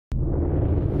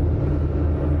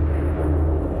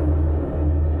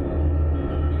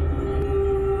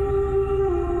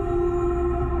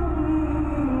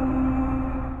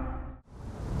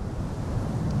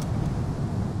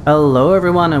Hello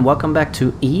everyone and welcome back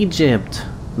to Egypt.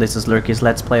 This is Lurky's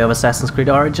Let's Play of Assassin's Creed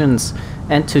Origins,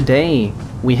 and today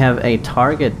we have a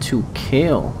target to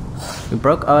kill. We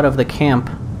broke out of the camp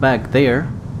back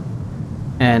there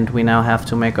and we now have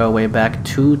to make our way back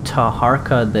to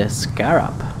Taharqa the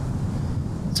Scarab.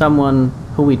 Someone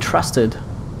who we trusted.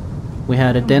 We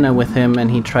had a dinner with him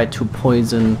and he tried to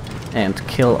poison and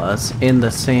kill us in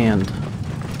the sand.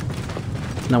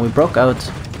 Now we broke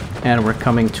out and we're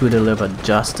coming to deliver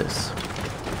justice.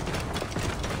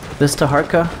 This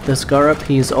Taharqa, the Scarab,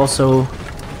 he's also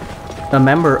a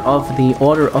member of the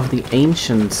Order of the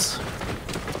Ancients,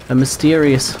 a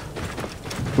mysterious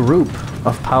group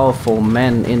of powerful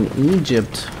men in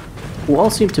Egypt who all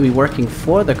seem to be working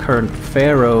for the current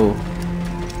pharaoh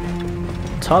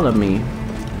Ptolemy,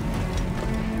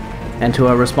 and who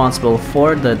are responsible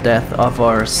for the death of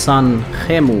our son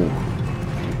Khemu.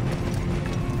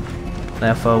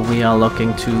 Therefore, we are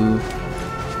looking to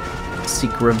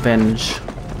seek revenge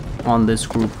on this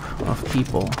group of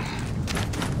people.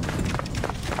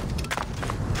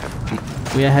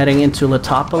 We are heading into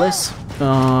Letopolis.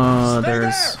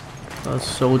 There's a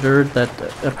soldier that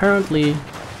apparently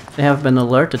they have been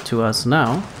alerted to us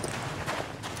now.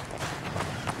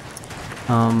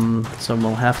 So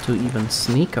we'll have to even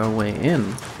sneak our way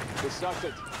in.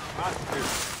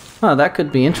 Oh, that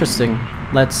could be interesting.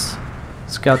 Let's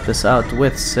scout this out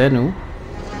with Senu.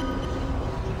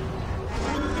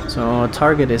 So our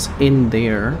target is in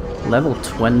there, level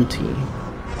 20.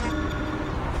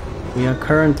 We are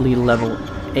currently level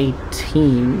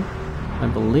 18, I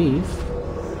believe.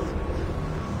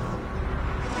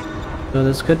 So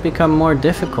this could become more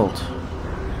difficult.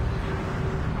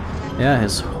 Yeah,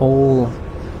 his whole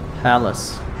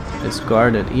palace is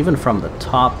guarded, even from the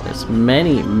top. There's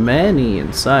many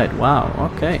inside.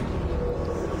 Wow, okay.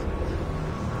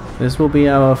 This will be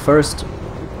our first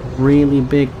really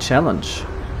big challenge.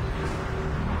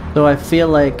 So I feel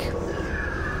like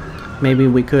maybe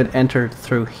we could enter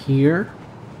through here.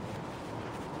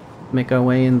 Make our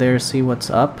way in there, see what's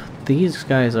up. These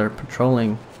guys are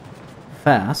patrolling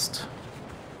fast.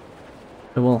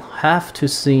 So we'll have to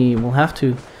see, we'll have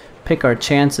to pick our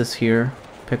chances here.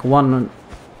 Pick one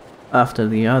after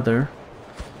the other.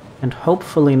 And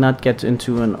hopefully not get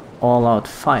into an all-out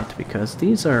fight, because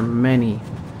these are many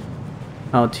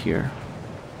out here.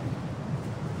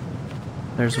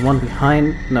 There's one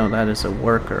behind. No, that is a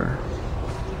worker.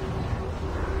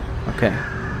 Okay.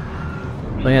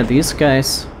 So yeah, these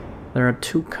guys, there are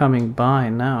two coming by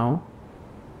now.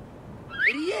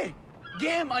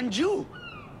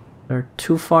 They're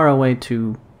too far away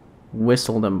to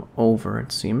whistle them over,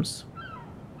 it seems.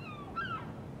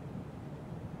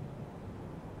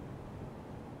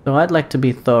 So I'd like to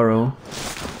be thorough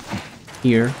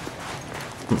here.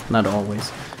 Not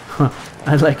always.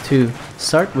 I'd like to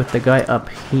start with the guy up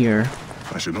here.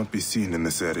 I should not be seen in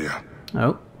this area.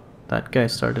 Oh, that guy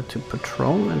started to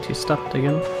patrol and he stopped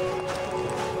again.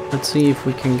 Let's see if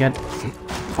we can get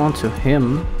onto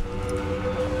him.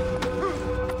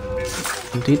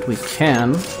 Indeed we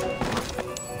can.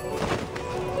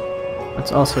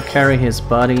 Let's also carry his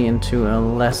body into a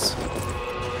less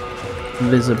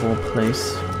visible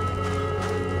place.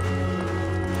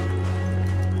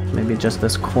 Maybe just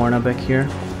this corner back here.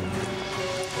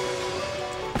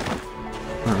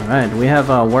 Alright, we have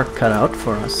our work cut out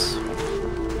for us.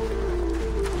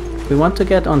 If we want to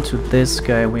get onto this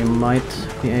guy, we might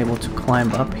be able to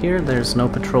climb up here. There's no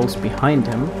patrols behind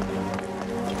him.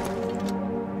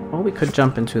 Or we could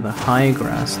jump into the high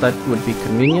grass. That would be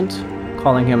convenient.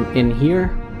 Calling him in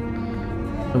here,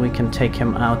 so we can take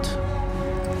him out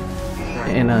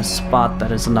in a spot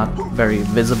that is not very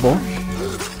visible.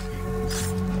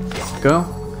 Go.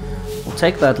 We'll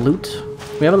take that loot.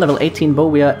 We have a level 18 bow.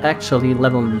 We are actually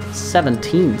level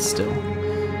 17 still.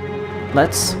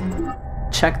 Let's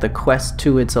check the quest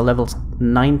too. It's a level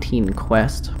 19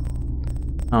 quest.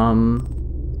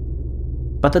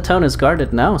 But the town is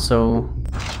guarded now, so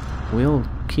we'll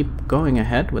keep going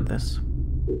ahead with this.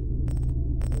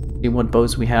 See what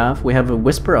bows we have. We have a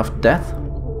Whisper of Death.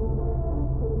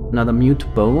 Another mute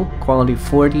bow, quality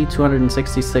 40,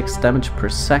 266 damage per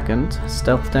second,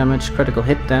 stealth damage, critical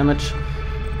hit damage.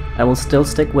 I will still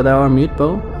stick with our mute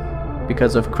bow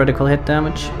because of critical hit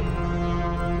damage.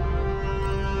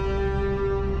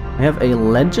 I have a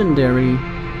legendary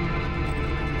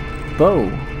bow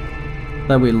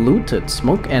that we looted,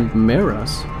 Smoke and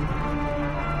Mirrors.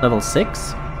 Level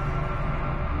 6?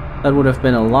 That would have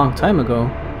been a long time ago.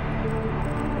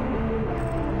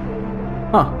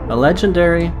 Huh, a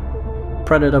legendary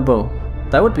Predator bow.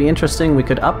 That would be interesting. We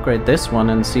could upgrade this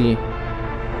one and see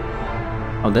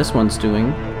how this one's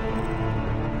doing.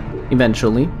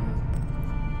 eventually.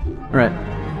 Alright.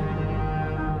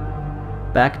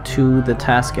 Back to the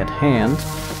task at hand.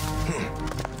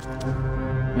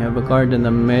 We have a guard in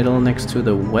the middle next to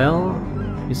the well.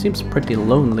 He seems pretty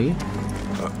lonely.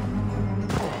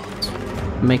 Let's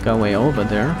make our way over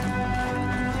there.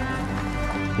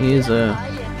 He is a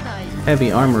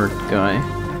heavy armored guy.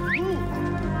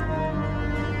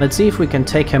 Let's see if we can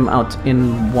take him out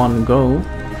in one go.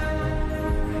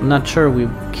 I'm not sure we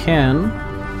can.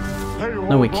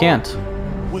 No, we can't.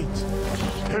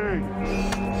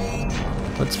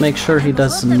 Let's make sure he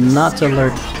does not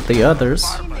alert the others.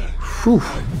 Whew.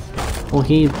 Well,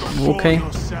 he... okay.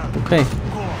 Okay.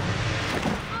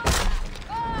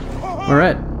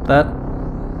 Alright, that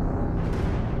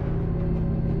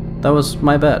was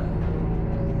my bet.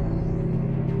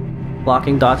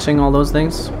 Blocking, dodging, all those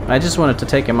things. I just wanted to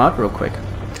take him out real quick.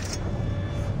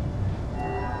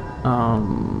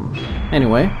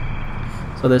 Anyway.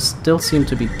 So they still seem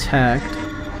to be tagged.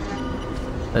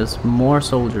 There's more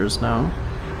soldiers now.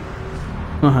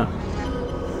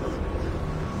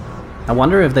 I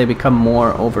wonder if they become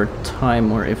more over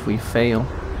time or if we fail.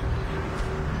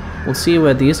 We'll see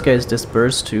where these guys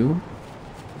disperse to.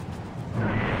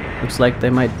 Looks like they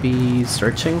might be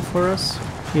searching for us,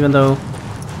 even though...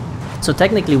 So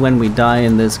technically when we die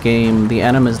in this game, the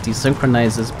animus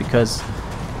desynchronizes because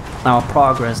our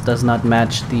progress does not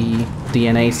match the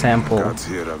DNA sample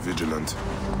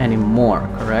anymore,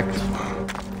 correct?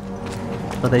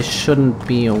 But they shouldn't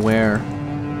be aware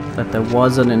that there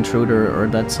was an intruder or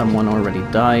that someone already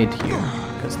died here,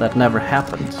 because that never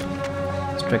happened,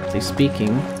 strictly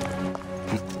speaking.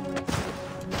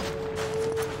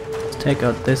 Let's take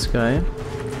out this guy.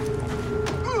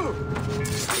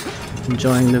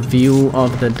 Enjoying the view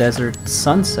of the desert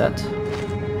sunset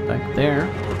back there.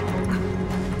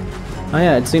 Oh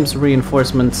yeah, it seems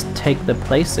reinforcements take the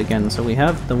place again, so we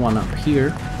have the one up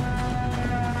here.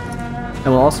 I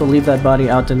will also leave that body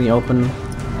out in the open.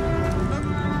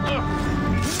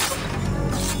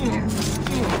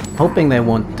 Hoping they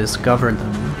won't discover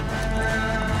them.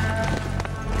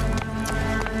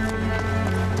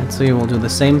 Let's see, we'll do the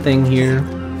same thing here.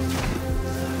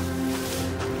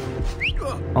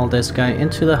 Haul this guy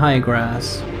into the high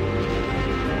grass.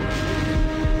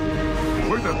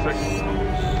 Wait a second.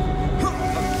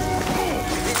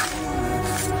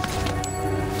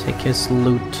 Take his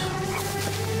loot.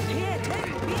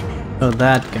 Oh,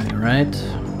 that guy, right?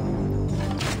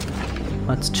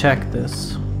 Let's check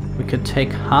this. We could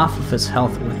take half of his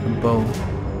health with the bow.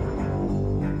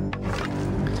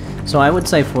 So I would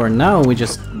say for now we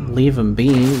just leave him be.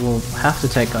 We'll have to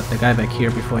take out the guy back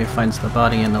here before he finds the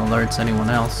body and alerts anyone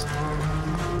else.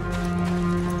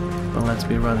 But let's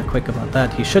be rather quick about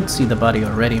that. He should see the body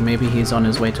already. Maybe he's on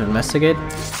his way to investigate.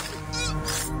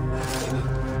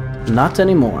 Not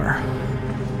anymore.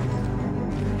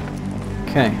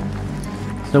 Okay.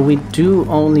 So we do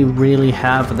only really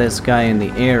have this guy in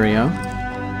the area.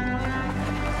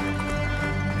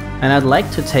 And I'd like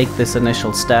to take this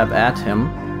initial stab at him.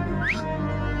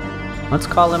 Let's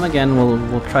call him again.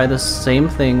 We'll try the same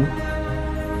thing.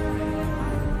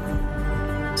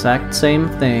 Exact same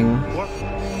thing.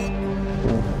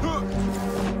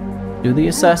 Do the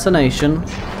assassination.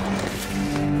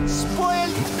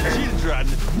 Spoiled children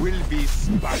will be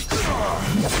spanked.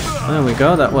 There we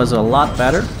go. That was a lot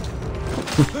better.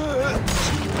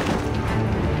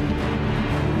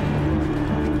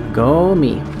 Go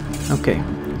me. Okay.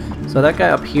 So that guy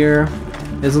up here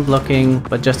isn't looking,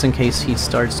 but just in case he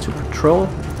starts to patrol,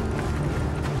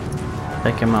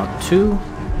 take him out too.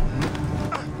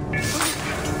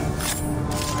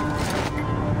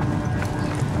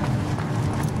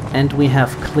 And we have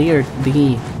cleared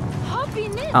the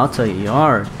outer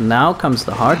yard. Now comes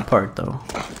the hard part though.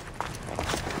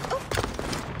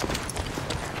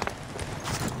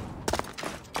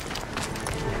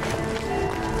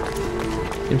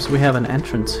 Seems we have an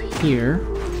entrance here.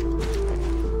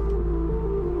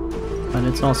 But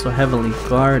it's also heavily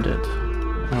guarded.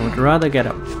 I would rather get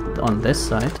up on this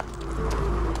side.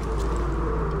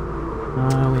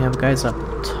 We have guys up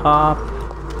top.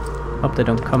 Hope they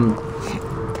don't come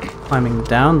climbing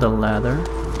down the ladder.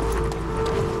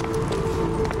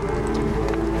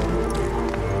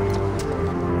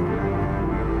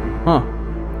 Huh.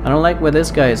 I don't like where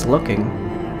this guy is looking.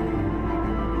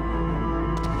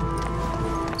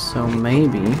 So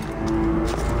maybe...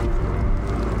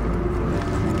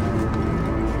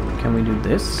 Can we do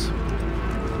this?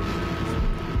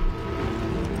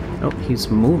 Oh, he's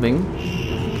moving.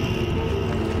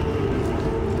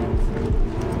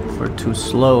 We're too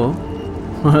slow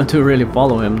to really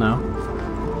follow him now.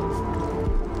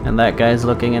 And that guy's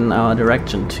looking in our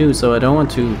direction too, so I don't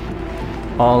want to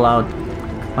all out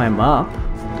climb up.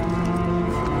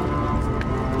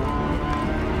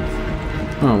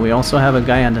 Oh, we also have a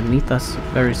guy underneath us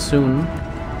very soon.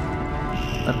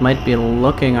 That might be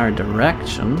looking our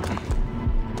direction.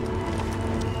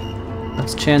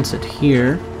 Let's chance it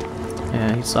here.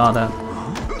 Yeah, he saw that.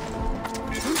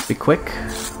 Be quick.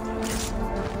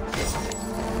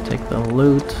 Take the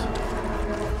loot.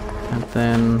 And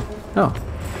then... oh.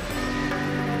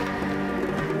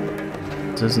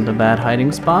 This isn't a bad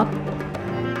hiding spot.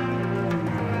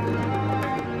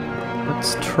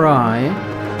 Let's try...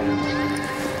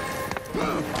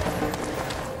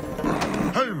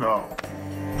 Hey now.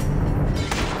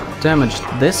 damaged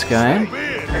this guy.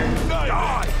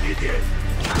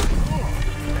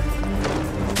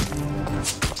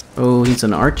 Oh, he's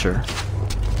an archer.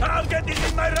 Target is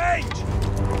in my range.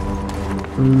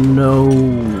 No.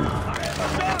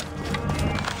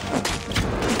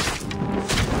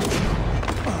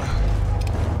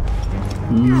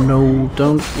 No,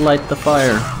 don't light the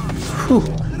fire. Whew.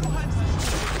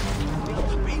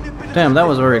 Damn, that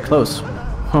was very close.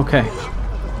 Okay.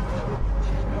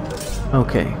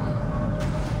 Okay.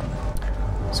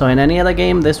 So in any other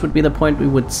game, this would be the point we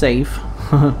would save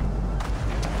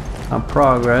our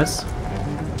progress.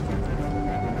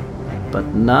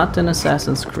 But not in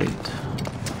Assassin's Creed.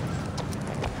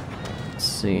 Let's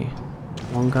see.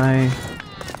 One guy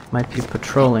might be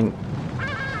patrolling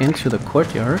into the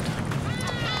courtyard.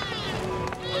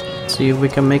 Let's see if we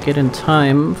can make it in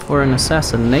time for an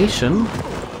assassination.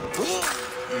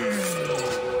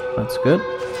 That's good.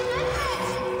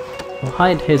 We'll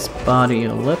hide his body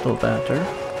a little better.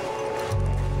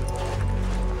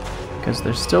 Because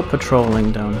they're still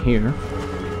patrolling down here.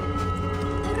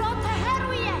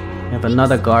 We have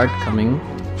another guard coming.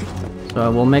 So I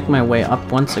will make my way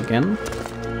up once again.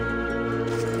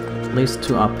 At least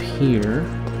to up here.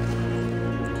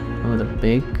 Oh, the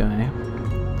big guy.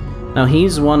 Now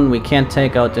he's one we can't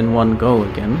take out in one go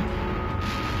again.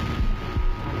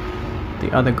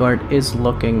 The other guard is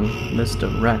looking this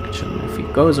direction. If he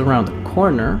goes around the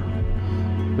corner,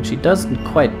 which he doesn't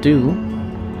quite do,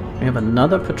 we have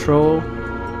another patrol.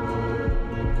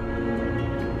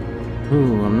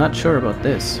 Ooh, I'm not sure about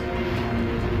this.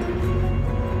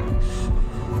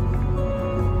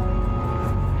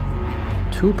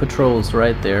 Two patrols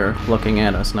right there looking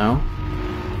at us now.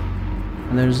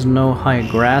 And there's no high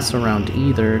grass around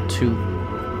either to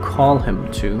call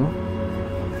him to.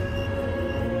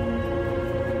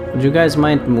 Would you guys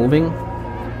mind moving?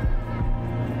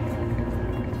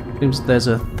 Seems there's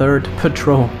a third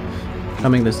patrol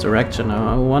coming this direction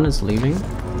now. One is leaving.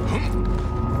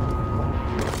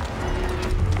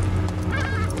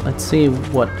 Let's see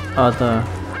what other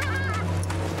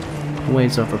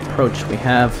ways of approach we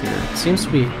have here. It seems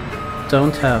we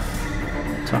don't have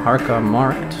Taharka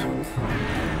marked.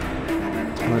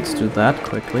 Let's do that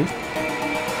quickly.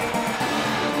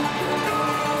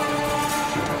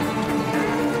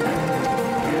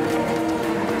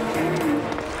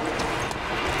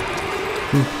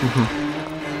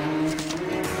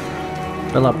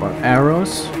 Fill up our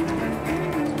arrows.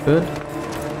 Good.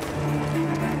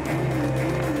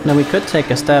 Now we could take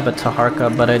a stab at Taharka,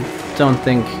 but I don't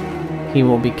think he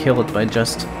will be killed by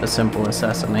just a simple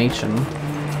assassination. We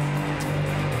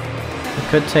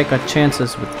could take our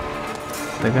chances with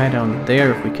the guy down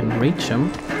there if we can reach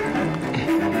him.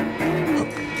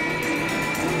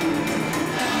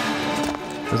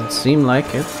 Doesn't seem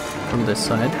like it from this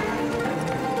side.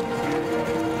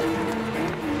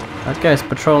 That guy's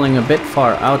patrolling a bit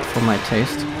far out for my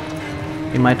taste.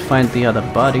 He might find the other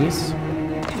bodies.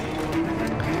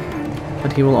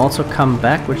 But he will also come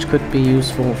back, which could be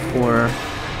useful for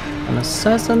an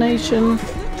assassination.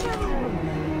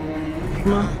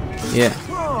 Come on. Yeah.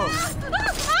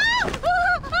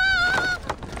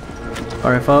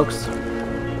 Alright folks.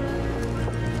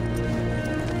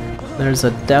 There's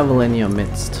a devil in your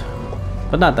midst.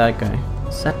 But not that guy.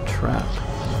 Set trap.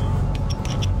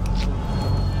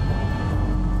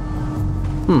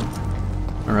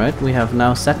 Alright, we have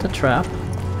now set a trap.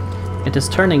 It is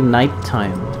turning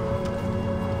nighttime.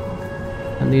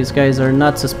 And these guys are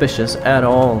not suspicious at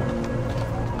all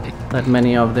that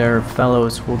many of their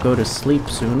fellows will go to sleep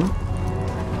soon.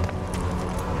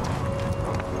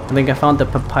 I think I found the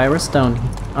papyrus down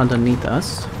underneath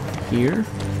us here.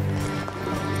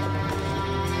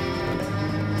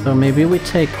 So maybe we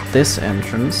take this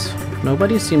entrance.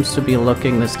 Nobody seems to be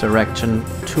looking this direction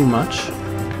too much.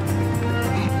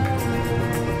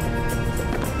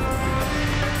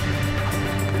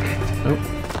 Oh.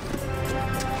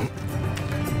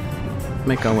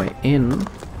 Make our way in.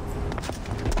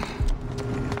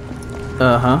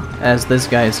 As this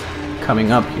guy's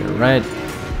coming up here, right?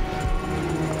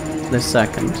 this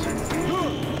second.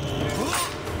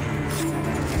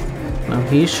 Now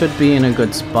he should be in a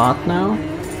good spot now.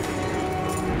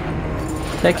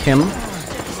 Take him.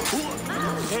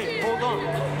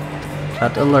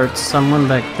 That alerts someone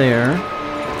back there.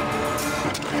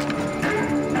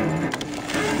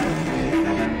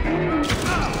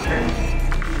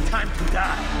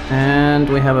 And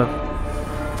we have a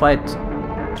fight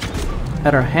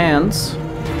at our hands.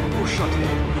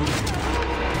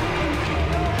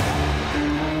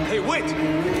 Hey, wait!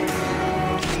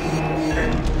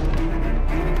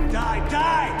 Die,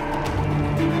 die!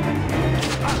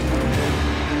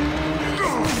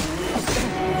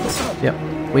 Yep,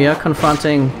 we are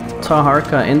confronting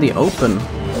Taharka in the open.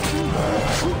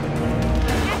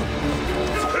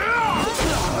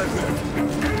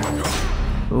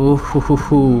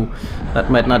 Ooh, that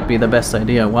might not be the best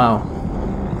idea, wow.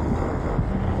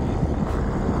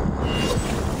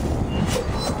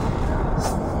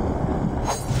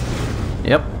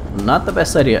 Yep, not the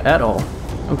best idea at all.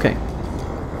 Okay.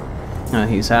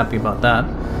 He's happy about that.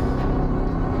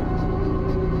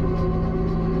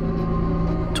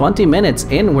 20 minutes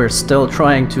in, we're still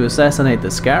trying to assassinate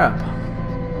the Scarab.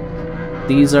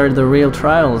 These are the real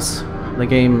trials the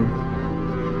game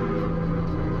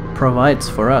provides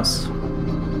for us.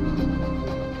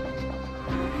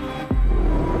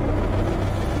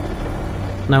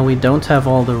 Now we don't have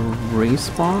all the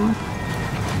respawn.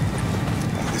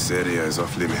 This area is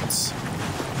off limits.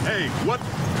 Hey, what?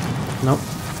 Nope.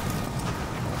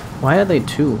 Why are they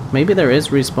two? Maybe there is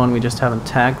respawn, we just haven't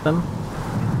tagged them.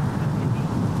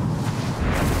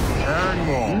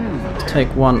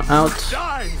 Take one out.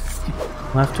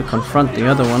 We'll have to confront the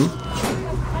other one.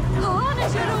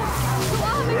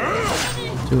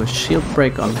 Do a shield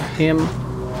break on him.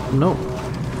 No.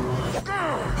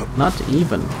 Not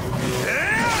even.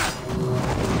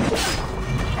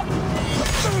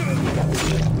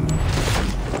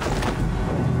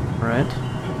 Alright.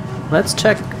 Let's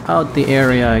check out the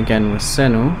area again with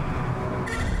Senu.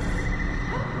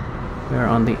 We're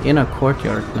on the inner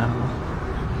courtyard now.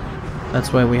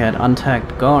 That's why we had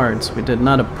untagged guards. We did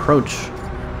not approach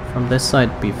from this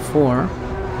side before.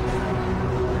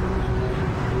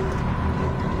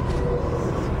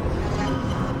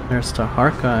 There's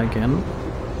Taharka again.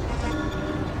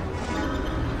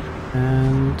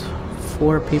 And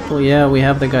 4 people. Yeah, we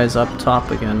have the guys up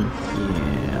top again.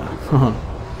 Yeah.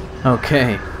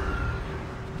 Okay.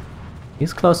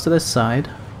 He's close to this side.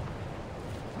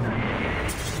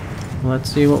 Let's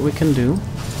see what we can do.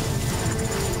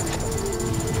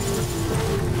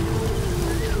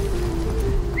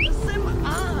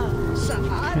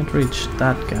 Can't reach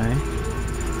that guy.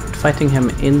 Fighting him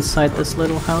inside this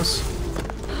little house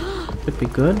could be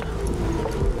good.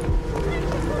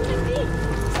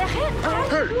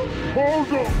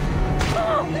 Hold on!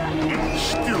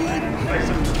 Stupid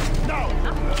peasant! No!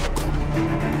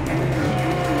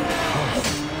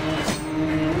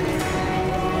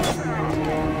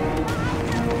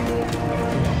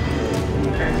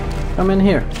 Come in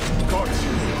here.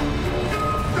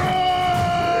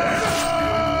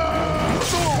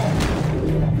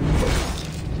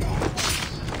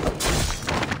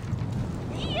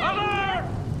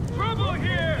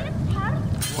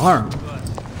 Arm.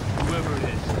 Whoever it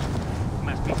is,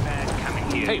 must be bad coming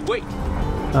here. Hey, wait!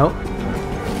 Oh.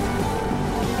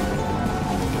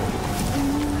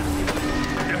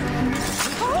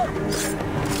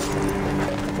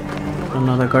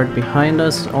 Another guard behind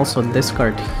us. Also this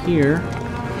guard here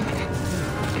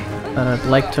that I'd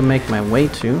like to make my way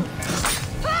to.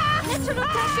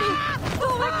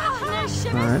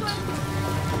 Alright.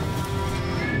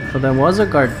 So there was a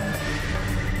guard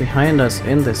behind us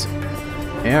in this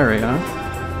area.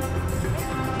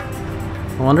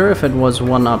 I wonder if it was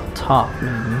one up top,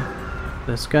 maybe.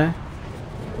 This guy?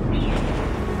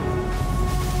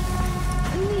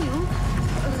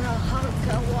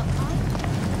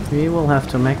 We will have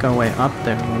to make our way up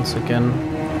there once again.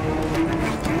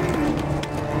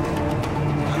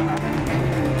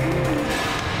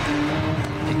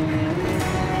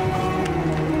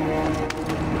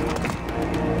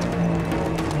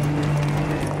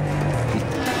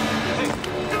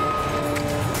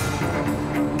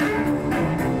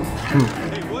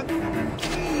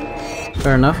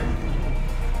 Fair enough.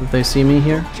 If they see me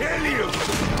here. Kill you!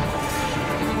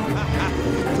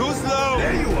 Too slow!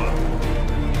 There you are!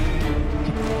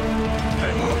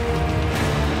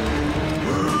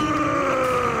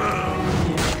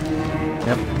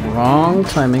 Yep, wrong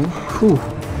timing. Whew.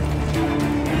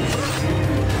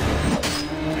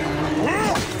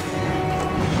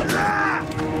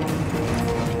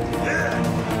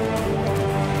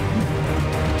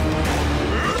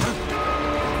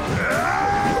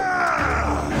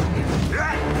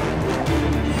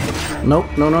 Nope,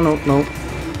 no, no, no, no.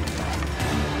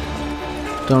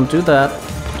 Don't do that.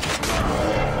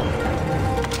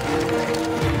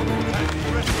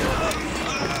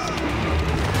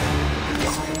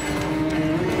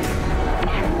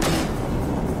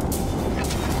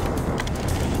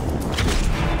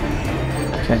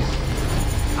 Okay.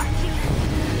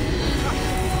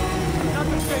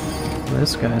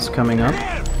 This guy's coming up.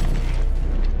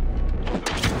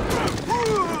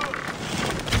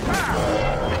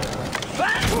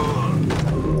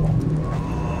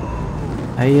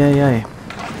 Ay.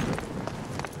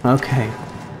 Okay.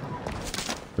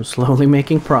 We're slowly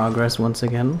making progress once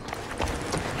again.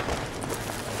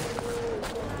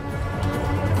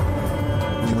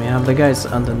 And we have the guys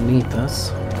underneath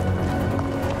us.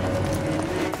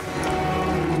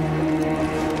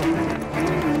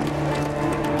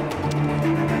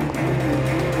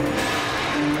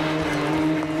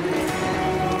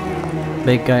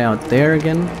 Big guy out there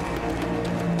again.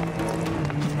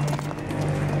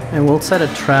 And we'll set a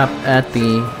trap at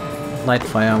the light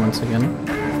fire once again.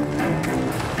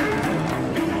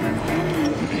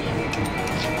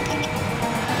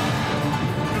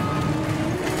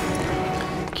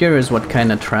 Curious what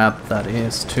kind of trap that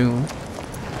is too.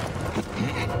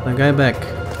 The guy back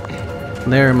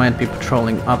there might be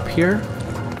patrolling up here.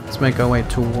 Let's make our way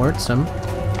towards him.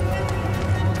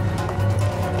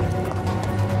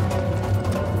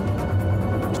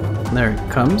 There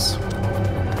it comes.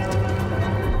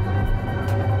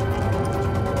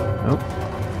 Oh,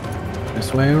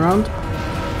 this way around.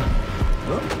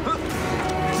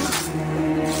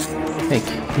 Take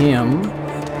him.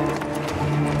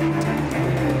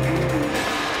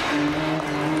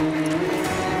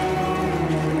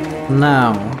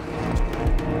 Now,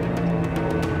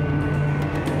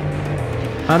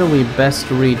 how do we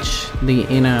best reach the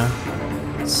inner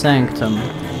sanctum?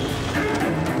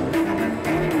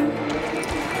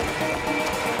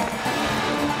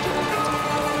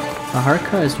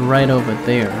 Taharka is right over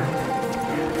there.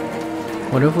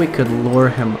 What if we could lure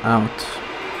him out?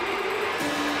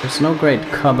 There's no great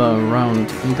cover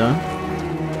around either.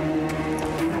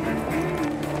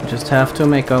 We just have to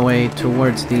make our way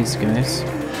towards these guys.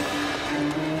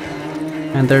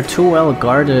 And they're too well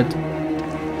guarded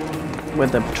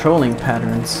with the patrolling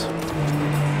patterns.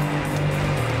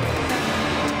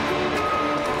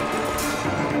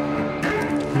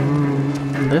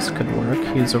 This could work.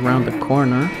 He's around the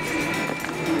corner.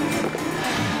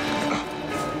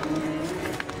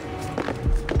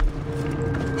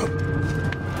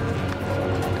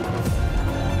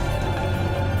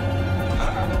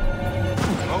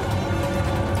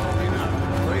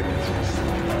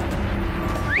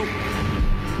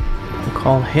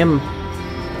 Call him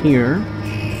here.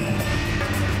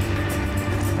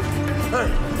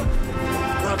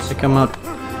 Take him out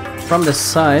from the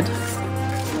side.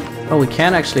 Oh, we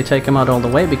can actually take him out all the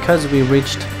way because we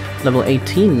reached level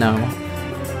 18 now.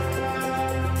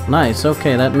 Nice,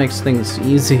 okay, that makes things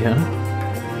easier.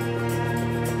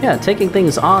 Yeah, taking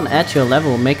things on at your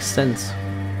level makes sense.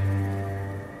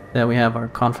 There we have our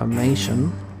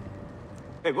confirmation.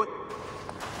 Hey, what?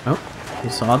 Oh, you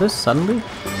saw this suddenly?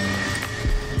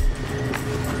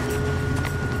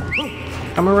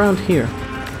 Come around here.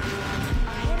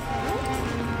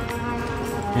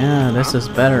 Yeah, this is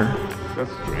better.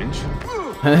 That's strange.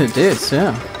 It is,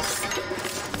 yeah.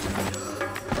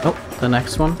 Oh, the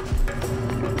next one.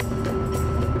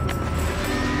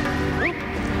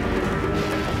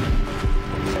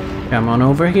 Come on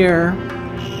over here.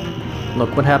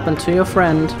 Look what happened to your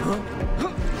friend.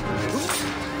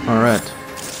 Alright.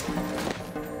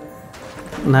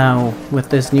 Now, with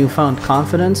this newfound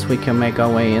confidence, we can make our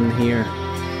way in here.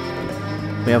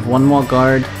 We have one more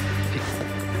guard.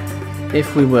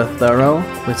 If we were thorough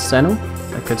with Senu,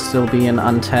 there could still be an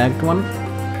untagged one.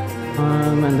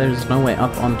 And there's no way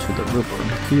up onto the roof from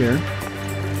here.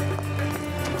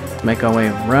 Make our way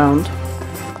around.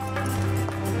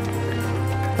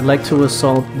 I'd like to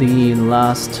assault the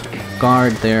last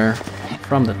guard there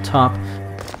from the top.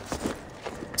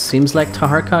 Seems like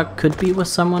Taharka could be with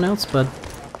someone else, but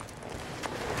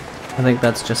I think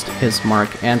that's just his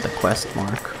mark and the quest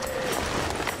mark.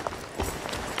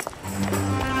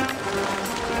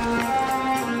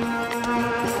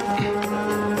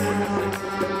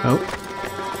 Oh.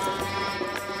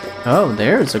 Oh,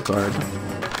 there's a guard.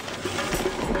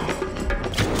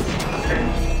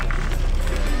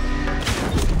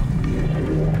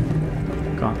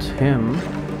 Got him.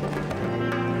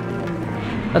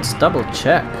 Let's double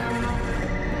check.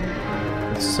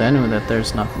 Senu that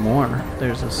there's not more.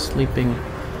 There's a sleeping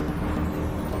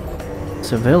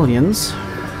civilians,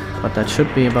 but that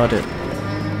should be about it.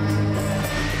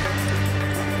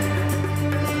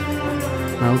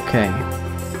 Okay.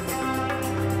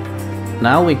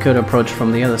 Now we could approach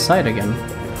from the other side again.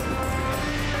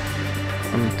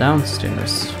 From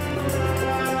downstairs.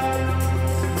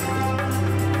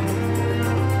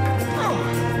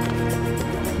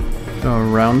 Go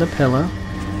around the pillar.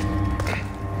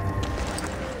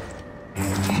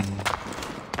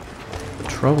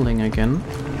 Patrolling again.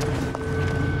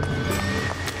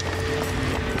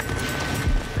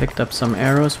 Picked up some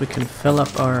arrows. We can fill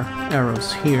up our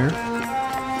arrows here.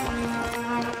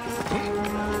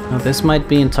 Now this might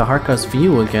be in Taharka's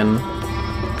view again.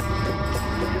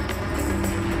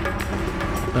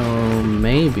 So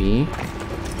maybe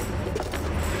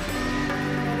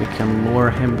we can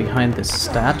lure him behind this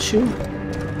statue.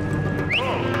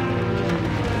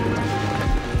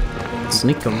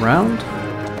 Sneak around.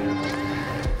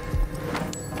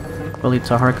 Probably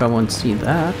Taharka won't see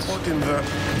that.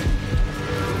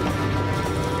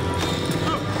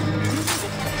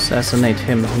 Assassinate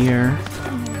him here.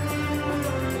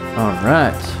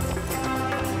 Alright.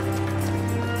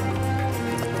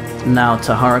 Now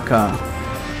Taharka.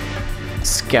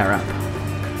 Scarab.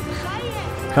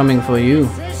 Coming for you.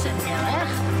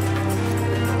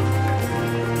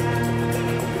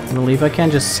 I believe I can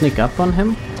just sneak up on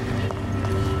him.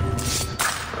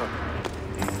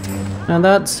 And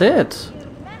that's it.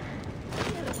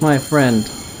 My friend.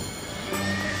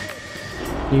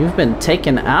 You've been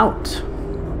taken out.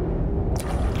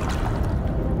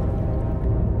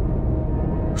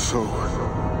 So,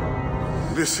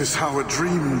 this is how a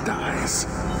dream dies.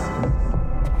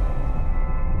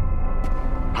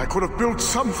 I could have built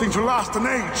something to last an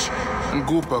age. And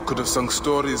Goopa could have sung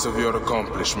stories of your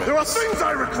accomplishments. There are things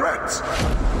I regret.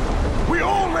 We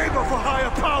all labor for higher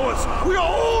powers. We are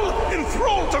all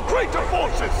enthralled to greater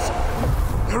forces.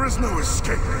 There is no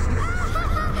escape.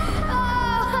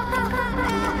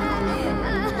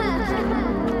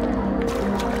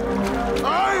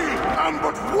 I am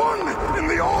but one in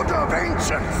the Order of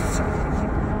Ancients.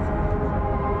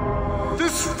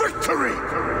 This victory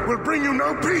will bring you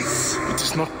no peace. It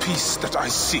is not peace that I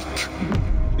seek.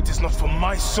 It is not for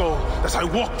my soul that I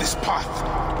walk this path.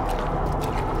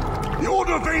 The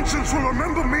Order of Ancients will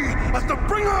remember me as the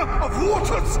bringer of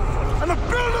waters and the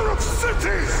builder of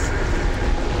cities!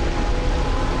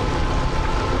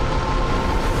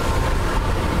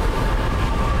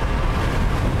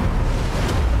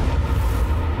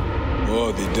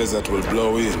 Oh, the desert will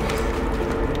blow in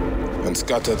and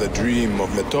scatter the dream of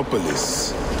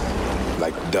Metropolis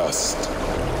like dust.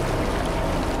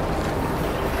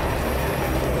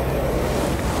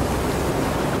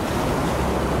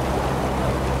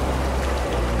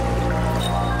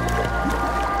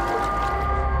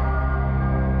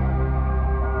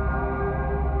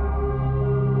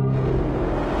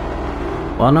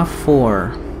 One of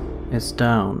 4 is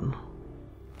down.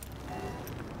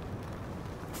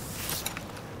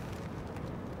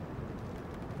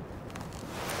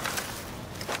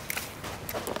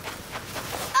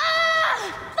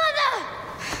 Mother!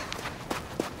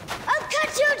 I'll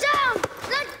cut you down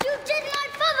like you did my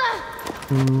father!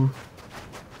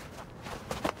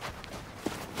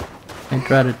 I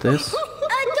dreaded this. I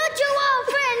got you all,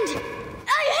 friend!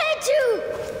 I hate you!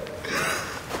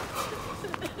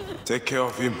 Take care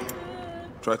of him.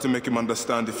 Try to make him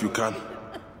understand if you can.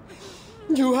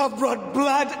 You have brought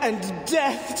blood and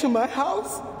death to my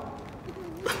house.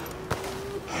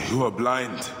 You are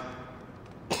blind.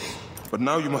 But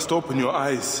now you must open your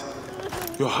eyes.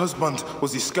 Your husband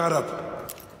was the Scarab.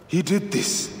 He did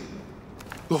this.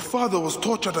 Your father was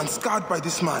tortured and scarred by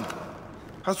this man,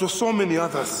 as were so many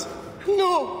others.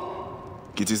 No!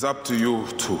 It is up to you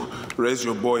to raise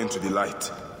your boy into the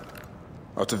light,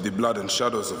 out of the blood and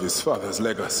shadows of his father's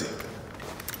legacy.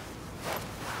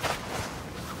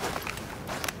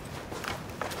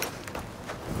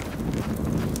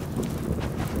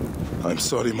 I'm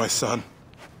sorry, my son.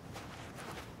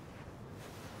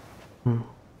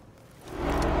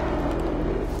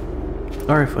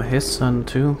 Sorry for his son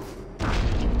too.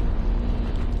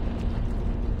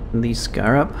 The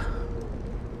Scarab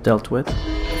dealt with.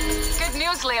 Good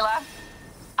news, Layla.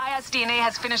 Aya's DNA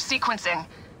has finished sequencing.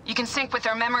 You can sync with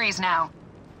their memories now.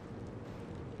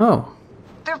 Oh.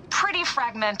 They're pretty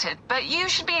fragmented, but you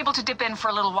should be able to dip in for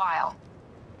a little while.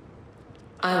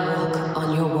 I walk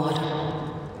on your water.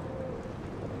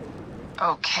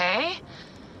 Okay.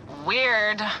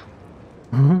 Weird.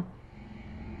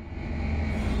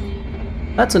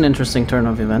 That's an interesting turn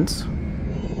of events.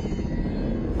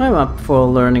 I'm up for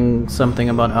learning something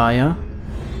about Aya.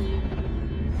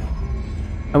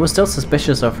 I was still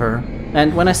suspicious of her.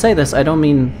 And when I say this, I don't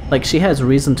mean, like, she has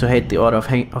reason to hate the Order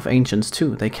of Ancients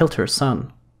too. They killed her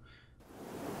son.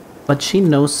 But she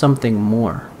knows something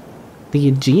more. The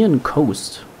Aegean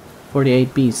coast,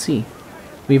 48 BC.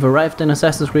 We've arrived in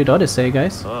Assassin's Creed Odyssey,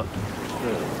 guys.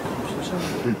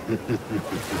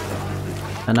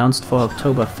 Announced for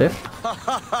October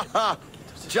 5th.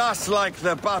 Just like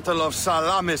the Battle of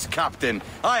Salamis, Captain.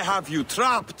 I have you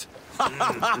trapped. Here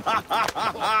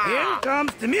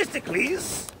comes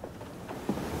Themistocles.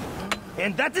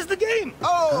 And that is the game.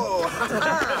 Oh!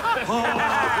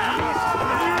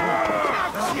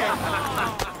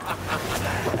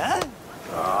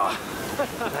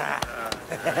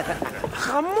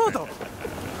 Hamodo!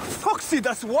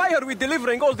 Foxidas, why are we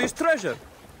delivering all this treasure?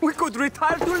 We could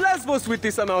retire to Lesbos with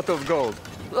this amount of gold.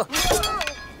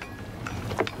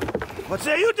 What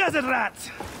say you, desert rats?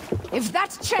 If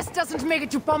that chest doesn't make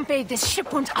it to Pompey, this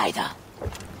ship won't either.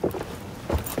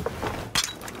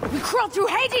 We crawl through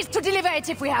Hades to deliver it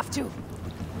if we have to.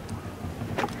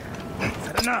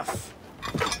 Fair enough.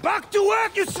 Back to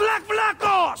work, you slack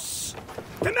vlakos!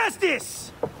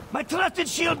 Temestis! My trusted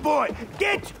shield boy,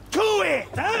 get to it,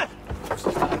 huh?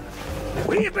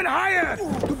 We've been hired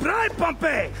to bribe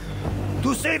Pompey,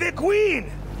 to save a queen,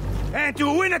 and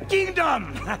to win a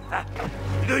kingdom.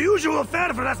 The usual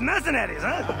fare for us mercenaries,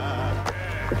 huh?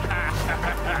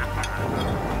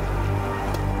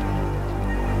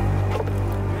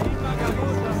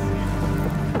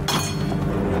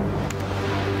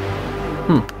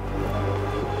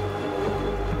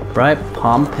 Bribe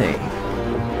Pompey.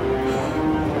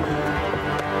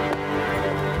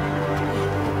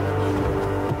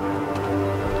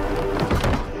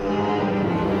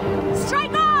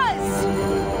 Strikers!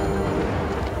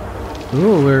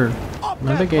 Ooh, we're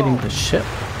navigating the ship.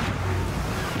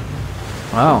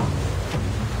 Wow.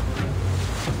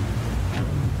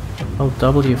 Oh,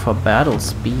 W for battle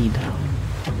speed.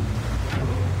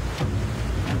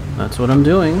 That's what I'm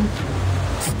doing.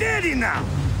 Steady now!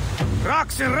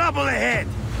 Rocks and rubble ahead!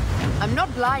 I'm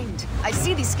not blind. I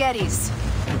see the scaries.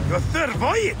 Your third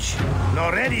voyage! And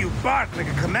already you bark like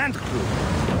a command crew.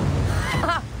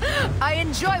 I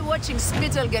enjoy watching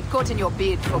spittle get caught in your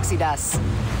beard, Foxidas.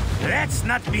 Let's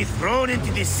not be thrown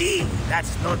into the sea.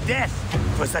 That's no death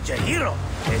for such a hero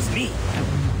as me.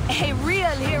 A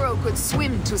real hero could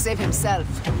swim to save himself.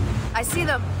 I see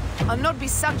them. I'll not be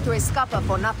sucked to a scupper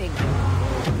for nothing.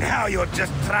 Now you're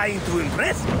just trying to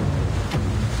impress me.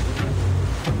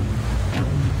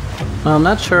 I'm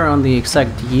not sure on the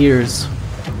exact years,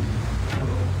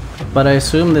 but I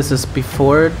assume this is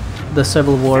before the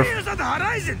Civil War. Sails on the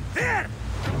horizon, there!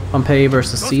 Pompey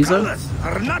versus Those Caesar. colors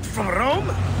are not from Rome.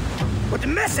 What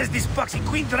mess has this boxy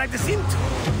queen dragged us into?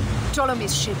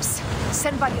 Ptolemy's ships,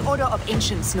 sent by the Order of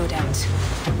Ancients, no doubt.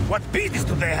 What business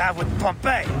do they have with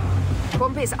Pompey?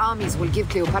 Pompey's armies will give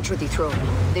Cleopatra the throne.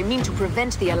 They mean to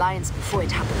prevent the alliance before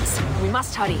it happens. We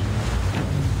must hurry.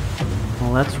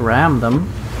 Well, let's ram them.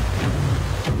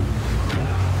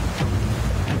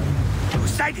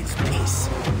 Poseidon's peace.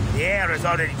 The air is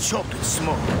already choked with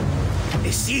smoke.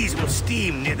 The seas will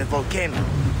steam near the volcano.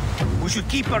 We should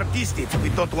keep our distance if we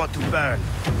don't want to burn.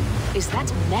 Is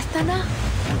that Methana?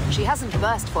 She hasn't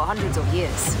burst for hundreds of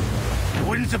years.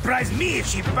 Wouldn't surprise me if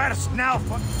she bursts now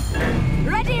for...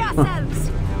 Ready ourselves!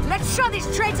 Let's show these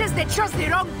traitors they chose the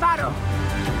wrong pharaoh!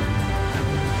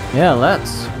 Yeah,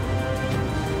 let's.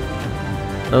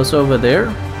 Those over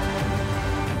there?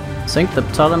 Sink the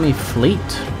Ptolemy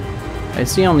fleet. I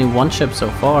see only one ship so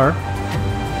far.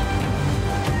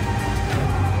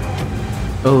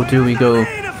 Oh, do we go?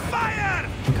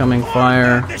 Incoming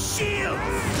fire.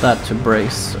 That to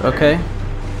brace. Okay.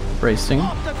 Bracing.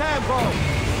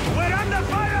 We're under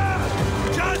fire!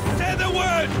 Just say the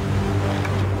word!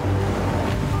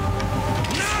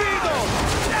 Now!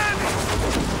 Damn it!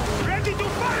 Ready to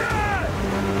fire!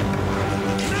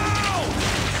 Now!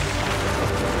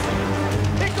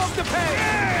 Pick up the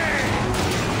pace!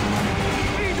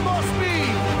 Need more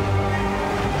speed!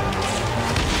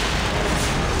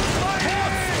 More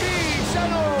speed,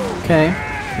 Shadow! Okay.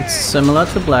 It's similar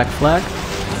to Black Flag.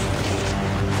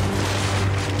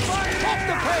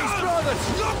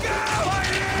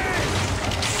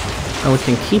 And we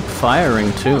can keep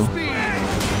firing too.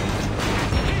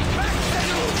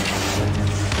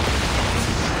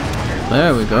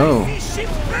 There we go.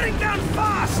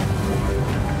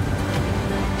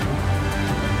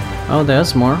 Oh,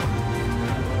 there's more.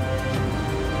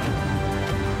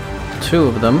 2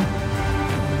 of them.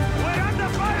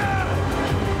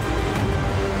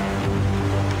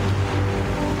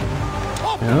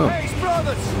 Oh.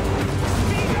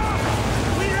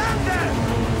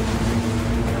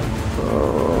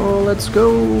 Oh, let's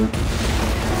go. We've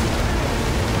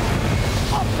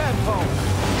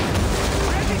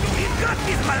got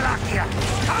this Malakia.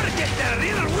 Target the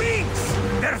real wheel.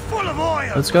 They're full of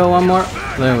oil. Let's go one more.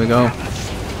 There we go.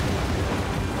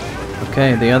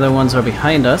 Okay, the other ones are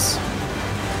behind us.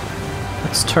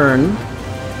 Let's turn.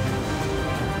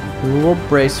 We'll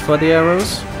brace for the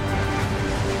arrows.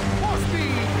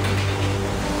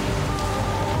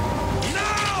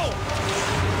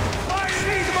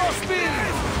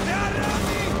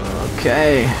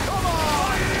 Okay.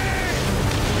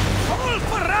 All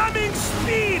for ramming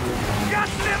speed. Got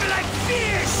them like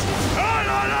fish. Oh,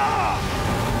 no, no.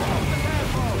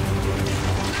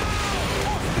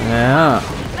 Yeah.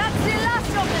 That's the last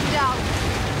of them down.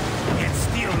 Yet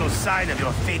still no sign of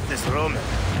your faithless Roman.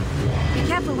 Be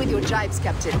careful with your jibes,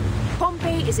 Captain.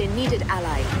 Pompey is a needed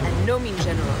ally, and no mean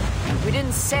general. We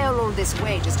didn't sail all this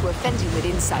way just to offend him with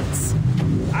insults.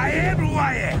 I am who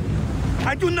I am.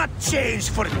 I do not change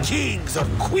for kings or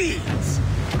queens.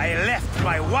 I left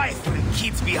my wife and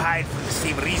kids behind for the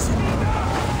same reason.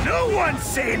 No one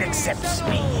sane accepts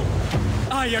me.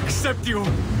 I accept you.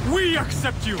 We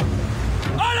accept you.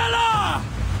 Alala!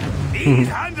 These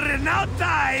 100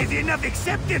 nauta is enough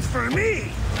acceptance for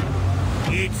me.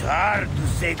 It's hard to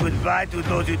say goodbye to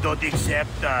those who don't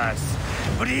accept us.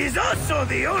 But it is also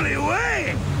the only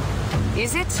way.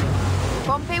 Is it?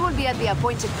 Pompey will be at the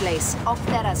appointed place, off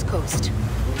Terra's coast.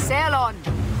 Sail on!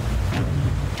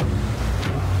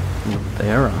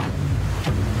 There.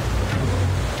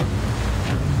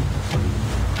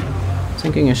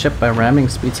 Sinking a ship by ramming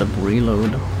speeds up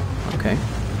reload. Okay.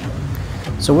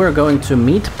 So we're going to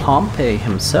meet Pompey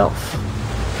himself.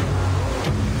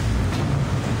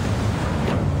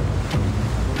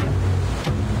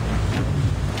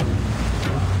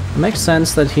 It makes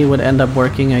sense that he would end up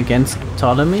working against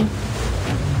Ptolemy.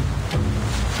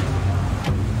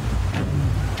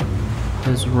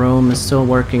 As Rome is still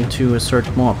working to assert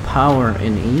more power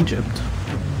in Egypt.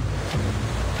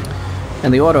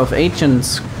 And the Order of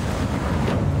Ancients.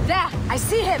 There! I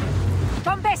see him!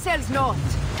 Pompey sails north.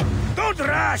 Don't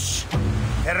rush!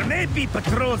 There may be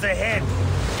patrols ahead.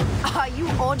 Are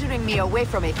you ordering me away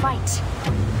from a fight?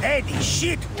 Eddie,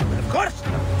 shit, woman, of course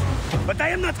not. But I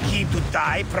am not keen to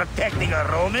die protecting a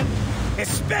Roman,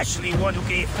 especially one who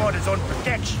can afford his own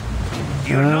protection.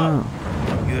 You know,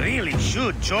 you really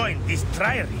should join this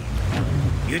triary.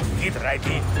 You'd fit right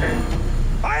in.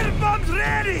 Fire bombs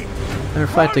ready! They're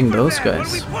fighting those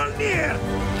guys. When we pull near.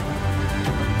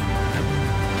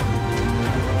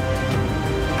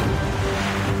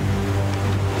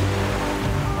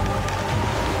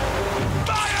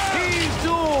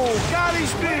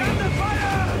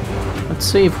 Let's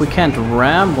see if we can't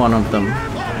ram one of them.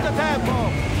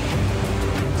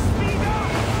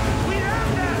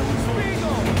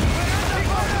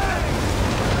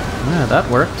 Yeah, that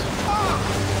worked.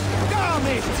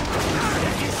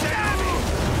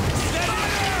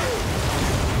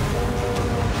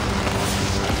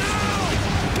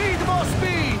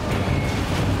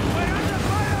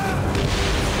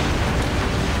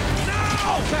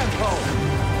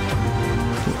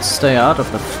 Let's stay out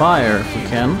of the fire if we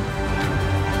can.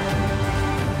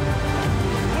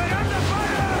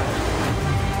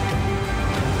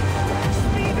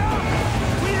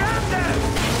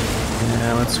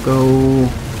 Yeah, let's go.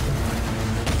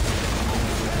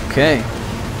 Okay,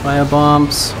 fire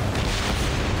bombs.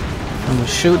 And we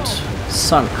shoot.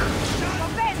 Sunk.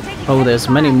 Oh, there's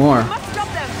many more.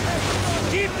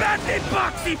 Keep at the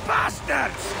boxy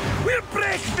bastards! We'll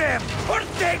break them or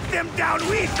take them down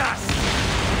with us!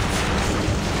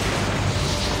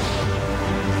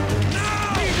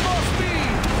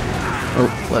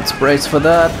 Oh, let's brace for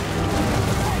that.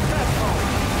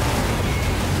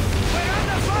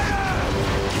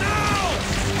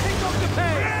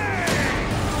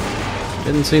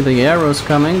 Didn't see the arrows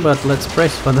coming, but let's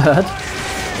brace for that.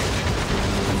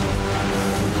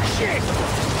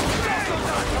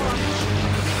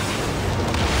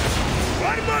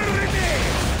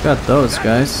 Got those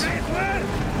guys.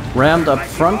 Rammed up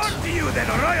front.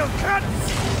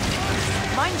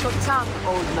 Mind your tongue,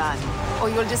 old man, or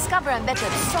you'll discover I'm better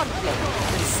at swordplay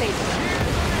than sabling.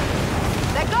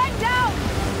 They're going down!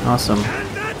 Awesome. And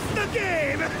that's the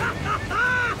game!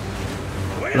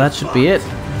 Well That should be it.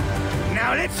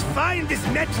 Now let's find this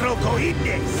Metro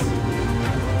Coides.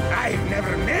 I've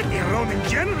never met a Roman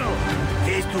general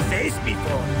face to face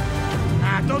before.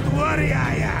 Don't worry,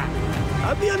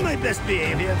 I'll be on my best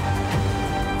behavior.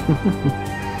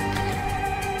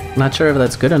 Not sure if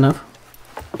that's good enough.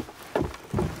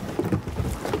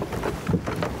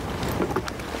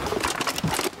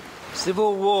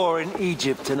 Civil war in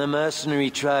Egypt and a mercenary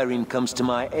trireme comes to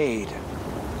my aid.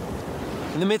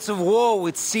 In the midst of war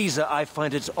with Caesar, I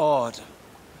find it odd.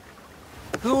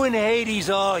 Who in Hades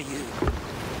are you?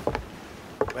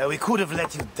 Well, we could have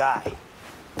let you die.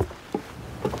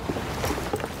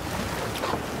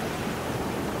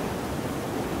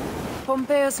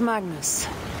 Pompeius Magnus.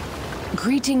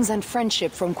 Greetings and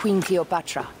friendship from Queen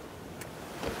Cleopatra.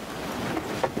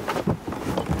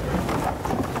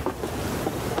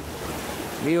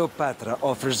 Cleopatra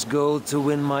offers gold to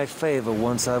win my favor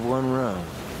once I've won Rome.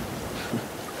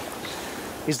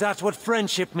 Is that what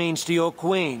friendship means to your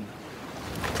queen?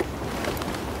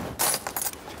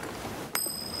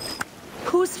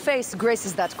 Whose face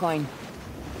graces that coin?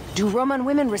 Do Roman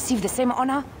women receive the same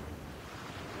honor?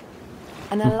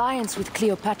 An alliance with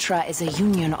Cleopatra is a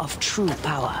union of true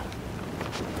power.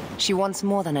 She wants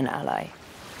more than an ally.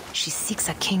 She seeks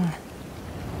a king.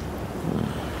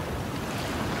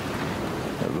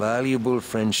 A valuable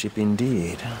friendship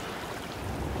indeed.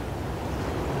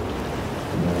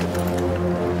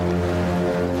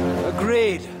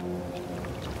 Agreed.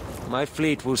 My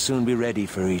fleet will soon be ready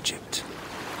for Egypt.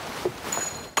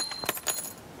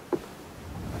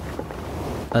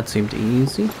 That seemed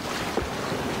easy.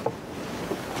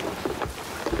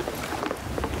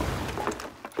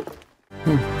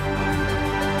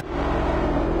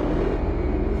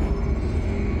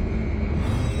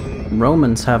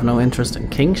 Romans have no interest in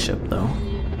kingship, though.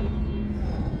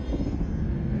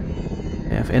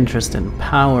 They have interest in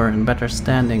power and better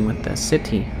standing with their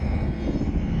city.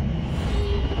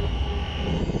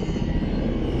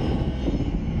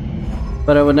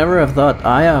 But I would never have thought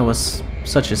Aya was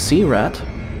such a sea rat.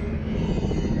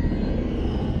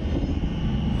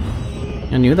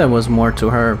 I knew there was more to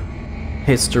her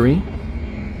history.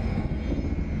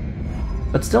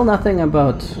 But still nothing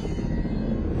about,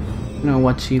 you know,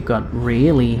 what she got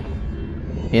really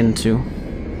into.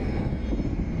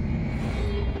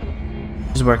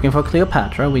 She's working for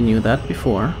Cleopatra, we knew that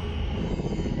before.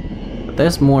 But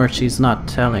there's more she's not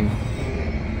telling.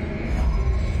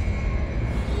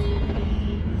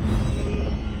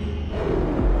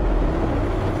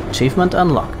 Achievement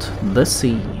unlocked. The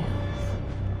Sea.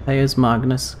 Pompeius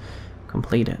Magnus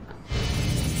completed.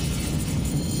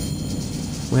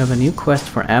 We have a new quest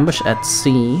for Ambush at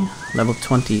Sea, level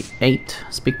 28.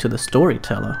 Speak to the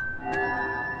storyteller.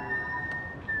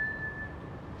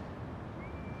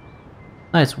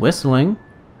 Nice whistling.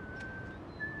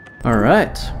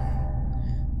 Alright.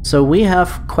 So we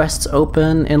have quests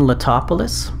open in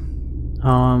Letopolis.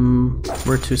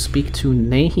 We're to speak to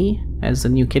Nehi as the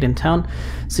new kid in town,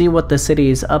 see what the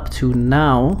city is up to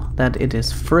now that it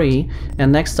is free,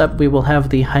 and next up we will have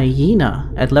the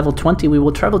hyena. At level 20 we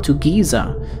will travel to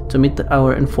Giza to meet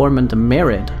our informant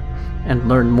Merid and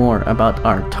learn more about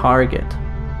our target.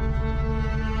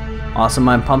 Awesome,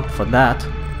 I'm pumped for that.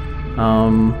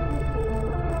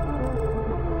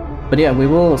 But yeah, we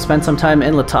will spend some time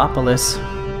in Letopolis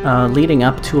leading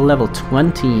up to level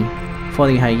 20 for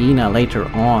the hyena later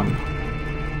on.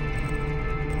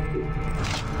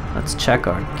 Let's check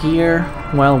our gear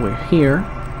while we're here.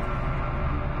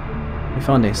 We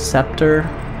found a scepter.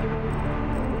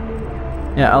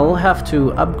 Yeah, I'll have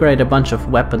to upgrade a bunch of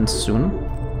weapons soon.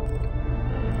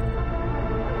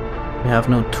 We have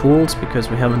no tools because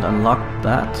we haven't unlocked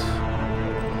that.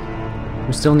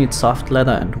 We still need soft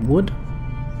leather and wood.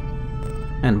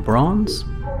 And bronze.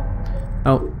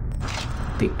 Oh,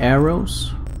 the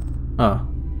arrows.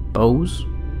 Bows.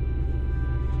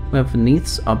 We have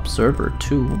Neith's Observer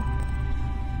too.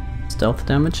 Stealth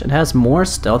damage. It has more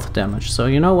stealth damage, so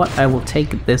you know what? I will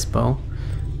take this bow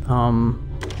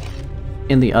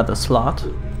in the other slot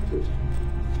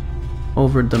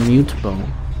over the mute bow.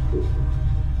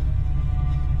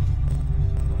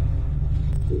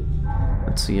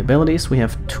 Let's see, abilities. We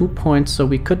have 2 points, so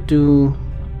we could do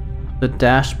the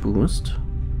dash boost.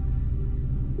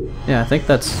 Yeah, I think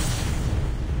that's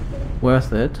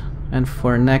worth it. And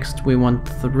for next we want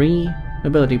 3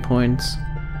 ability points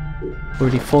for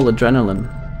the full adrenaline.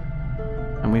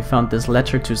 And we found this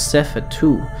letter to Cephet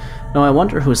 2. Now I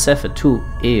wonder who Cephet 2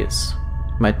 is.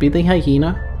 Might be the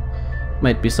hyena,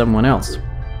 might be someone else.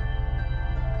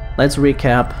 Let's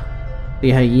recap.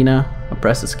 The hyena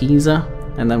oppresses Giza,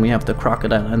 and then we have the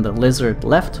crocodile and the lizard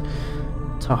left.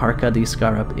 Taharka the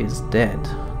Scarab is dead.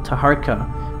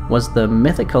 Taharka was the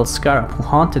mythical Scarab who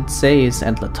haunted Sais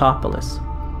and Letopolis.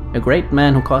 A great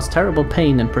man who caused terrible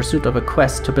pain in pursuit of a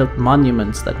quest to build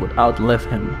monuments that would outlive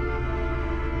him.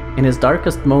 In his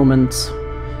darkest moments,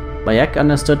 Bayek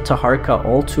understood Taharka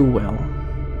all too well.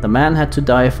 The man had to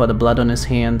die for the blood on his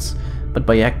hands, but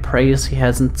Bayek prays he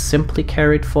hasn't simply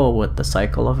carried forward the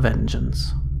cycle of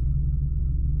vengeance.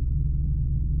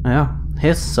 Yeah,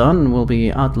 his son will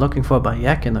be out looking for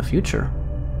Bayek in the future.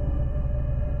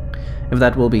 If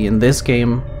that will be in this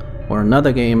game, or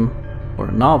another game, or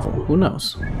a novel, who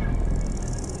knows.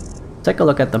 Take a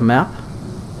look at the map.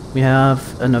 We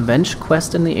have an avenge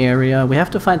quest in the area. We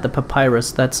have to find the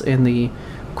papyrus that's in the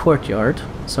courtyard,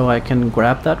 so I can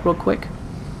grab that real quick.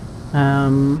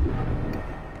 And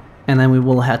then we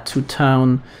will head to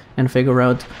town and figure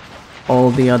out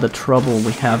all the other trouble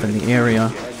we have in the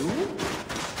area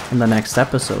in the next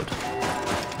episode.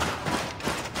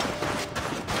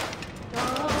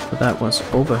 So that was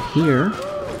over here.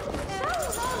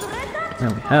 There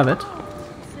we have it.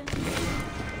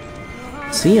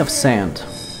 Sea of Sand.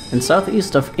 In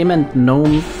southeast of Immense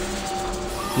Nome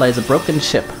lies a broken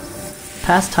ship.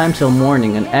 Pass time till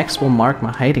morning and X will mark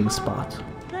my hiding spot.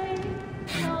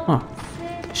 Huh.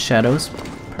 Shadows,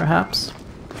 perhaps?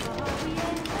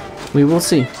 We will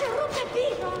see.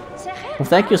 Well,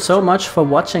 thank you so much for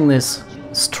watching this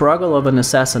struggle of an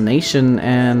assassination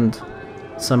and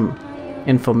some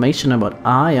information about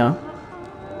Aya.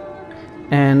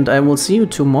 And I will see you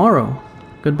tomorrow.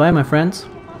 Goodbye, my friends.